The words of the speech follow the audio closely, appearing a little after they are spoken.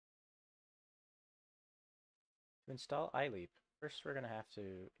To install iLEAPP, first we're going to have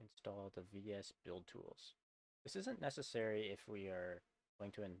to install the VS build tools. This isn't necessary if we are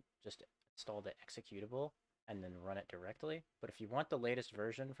going to just install the executable and then run it directly, but if you want the latest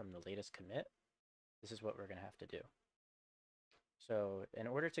version from the latest commit, this is what we're going to have to do. So in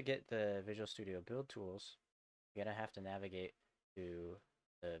order to get the Visual Studio build tools, you're going to have to navigate to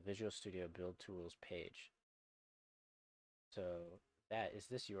the Visual Studio build tools page. So that is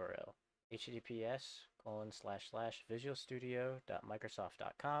this URL,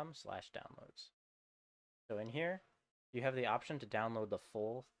 https://visualstudio.microsoft.com/downloads. So in here, you have the option to download the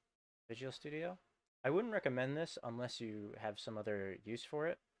full Visual Studio. I wouldn't recommend this unless you have some other use for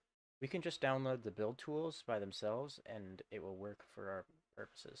it. We can just download the build tools by themselves and it will work for our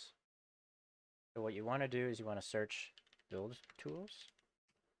purposes. So what you want to do is you want to search build tools.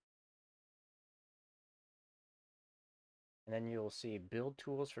 And then you'll see build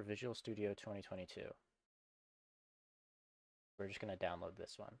tools for Visual Studio 2022. We're just going to download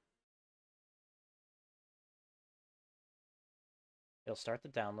this one. It'll start the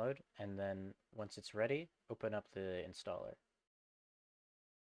download, and then once it's ready, open up the installer.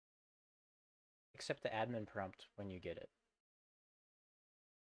 Accept the admin prompt when you get it.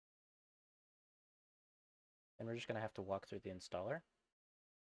 And we're just going to have to walk through the installer.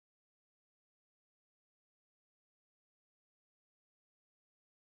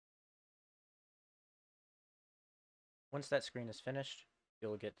 Once that screen is finished,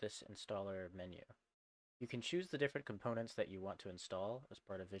 you'll get this installer menu. You can choose the different components that you want to install as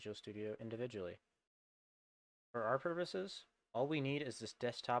part of Visual Studio individually. For our purposes, all we need is this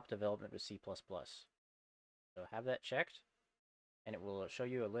desktop development with C++. So have that checked, and it will show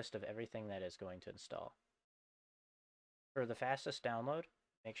you a list of everything that is going to install. For the fastest download,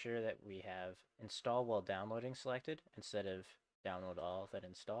 make sure that we have install while downloading selected instead of download all then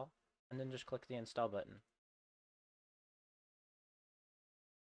install, and then just click the install button.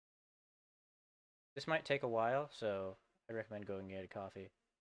 This might take a while, so I recommend going and get a coffee.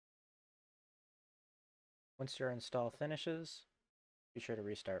 Once your install finishes, be sure to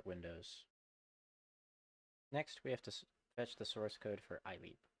restart Windows. Next, we have to fetch the source code for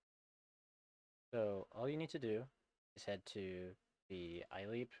iLEAPP. So all you need to do is head to the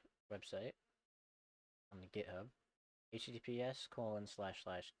iLEAPP website on the GitHub,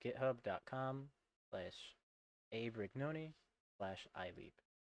 https://github.com/abrignoni/iLEAPP.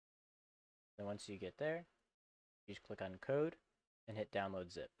 Then once you get there, you just click on code and hit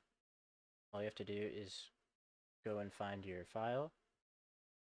download zip. All you have to do is go and find your file.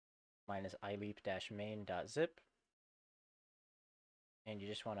 Mine is ileap-main.zip, and you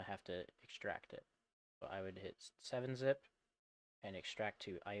just want to have to extract it. So I would hit 7-zip and extract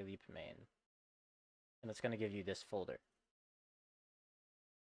to iLEAPP main. And it's going to give you this folder.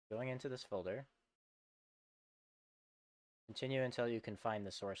 Going into this folder, continue until you can find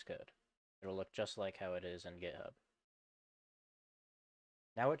the source code. It'll look just like how it is in GitHub.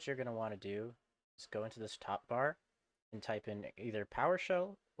 Now what you're going to want to do is go into this top bar and type in either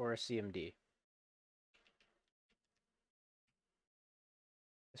PowerShell or a CMD.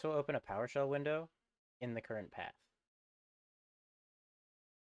 This will open a PowerShell window in the current path.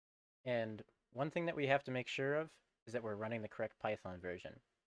 And one thing that we have to make sure of is that we're running the correct Python version.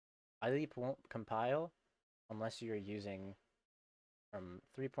 iLEAPP won't compile unless you're using from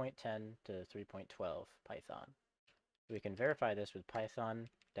 3.10 to 3.12 Python. So we can verify this with python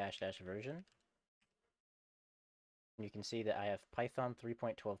 -- version. And you can see that I have Python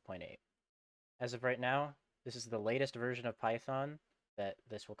 3.12.8. As of right now, this is the latest version of Python that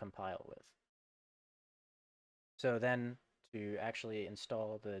this will compile with. So then, to actually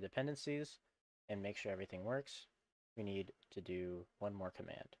install the dependencies and make sure everything works, we need to do one more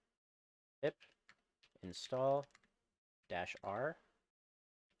command. Pip install -r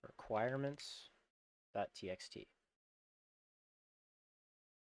requirements.txt.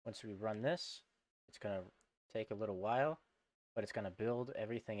 Once we run this, it's going to take a little while, but it's going to build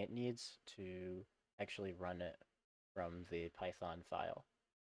everything it needs to actually run it from the Python file.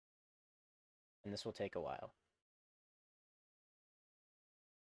 And this will take a while.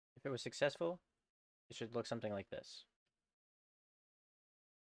 If it was successful, it should look something like this.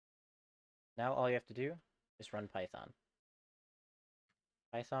 Now all you have to do is run Python.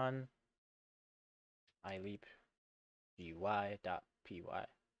 Python iLEAPP GUI.py.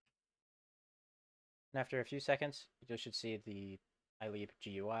 And after a few seconds, you should see the iLEAPP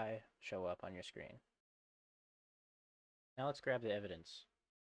GUI show up on your screen. Now let's grab the evidence.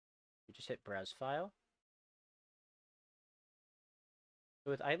 You just hit Browse File.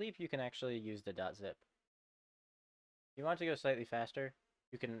 So with iLEAPP, you can actually use the .zip. If you want to go slightly faster,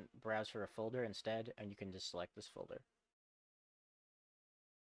 You can browse for a folder instead, and you can just select this folder.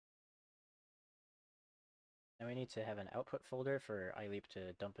 Now we need to have an output folder for iLEAPP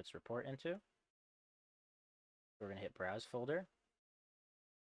to dump its report into. We're going to hit Browse Folder,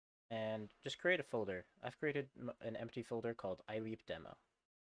 and just create a folder. I've created an empty folder called iLEAPP Demo.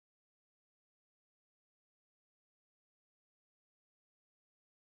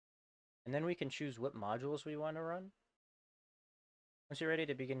 And then we can choose what modules we want to run. Once you're ready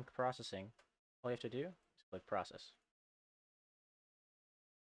to begin processing, all you have to do is click Process.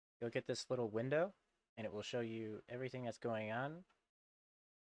 You'll get this little window, and it will show you everything that's going on.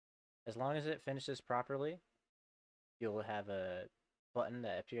 As long as it finishes properly, you'll have a button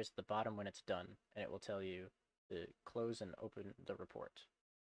that appears at the bottom when it's done, and it will tell you to close and open the report.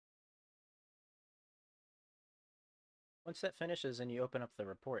 Once that finishes and you open up the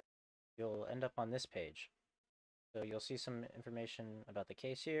report, you'll end up on this page. So you'll see some information about the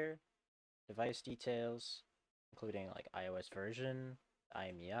case here, device details, including like iOS version,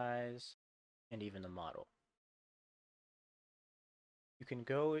 IMEIs, and even the model. You can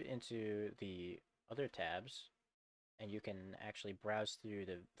go into the other tabs, and you can actually browse through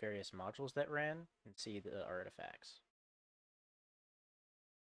the various modules that ran and see the artifacts.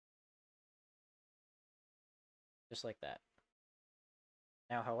 Just like that.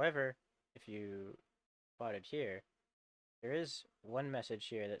 Now, however, if you spotted here, there is one message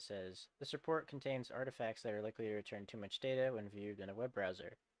here that says, this report contains artifacts that are likely to return too much data when viewed in a web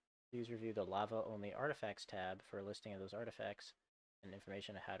browser. Please review the Lava Only Artifacts tab for a listing of those artifacts and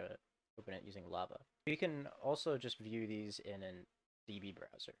information on how to open it using Lava. You can also just view these in a DB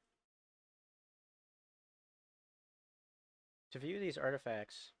browser. To view these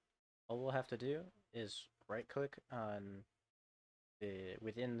artifacts, all we'll have to do is right-click on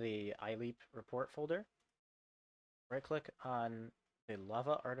within the iLEAPP report folder, right-click on the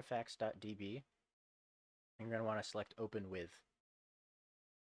lava artifacts.db, and you're going to want to select Open With.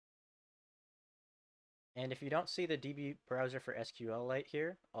 And if you don't see the DB browser for SQLite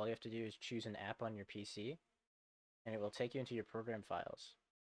here, all you have to do is choose an app on your PC, and it will take you into your program files.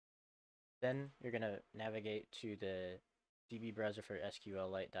 Then you're going to navigate to the DB browser for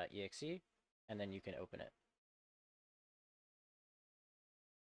SQLite.exe, and then you can open it.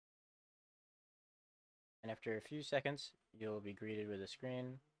 And after a few seconds, you'll be greeted with a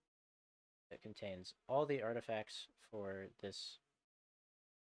screen that contains all the artifacts for this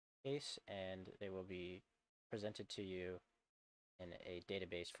case, and they will be presented to you in a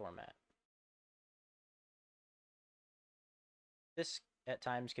database format. This, at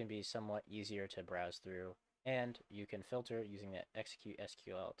times, can be somewhat easier to browse through, and you can filter using the Execute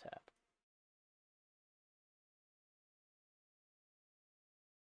SQL tab.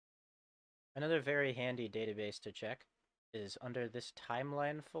 Another very handy database to check is under this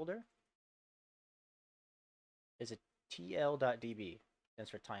timeline folder is a tl.db,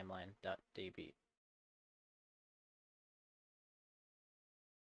 stands for timeline.db.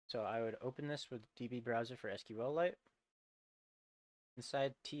 So I would open this with DB browser for SQLite.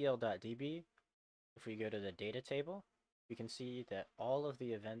 Inside tl.db, if we go to the data table, we can see that all of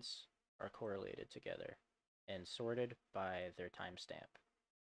the events are correlated together and sorted by their timestamp.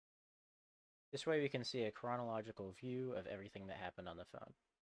 This way we can see a chronological view of everything that happened on the phone.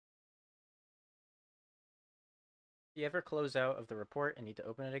 If you ever close out of the report and need to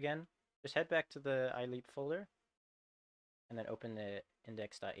open it again, just head back to the iLEAPP folder and then open the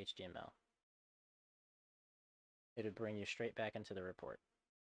index.html. It would bring you straight back into the report.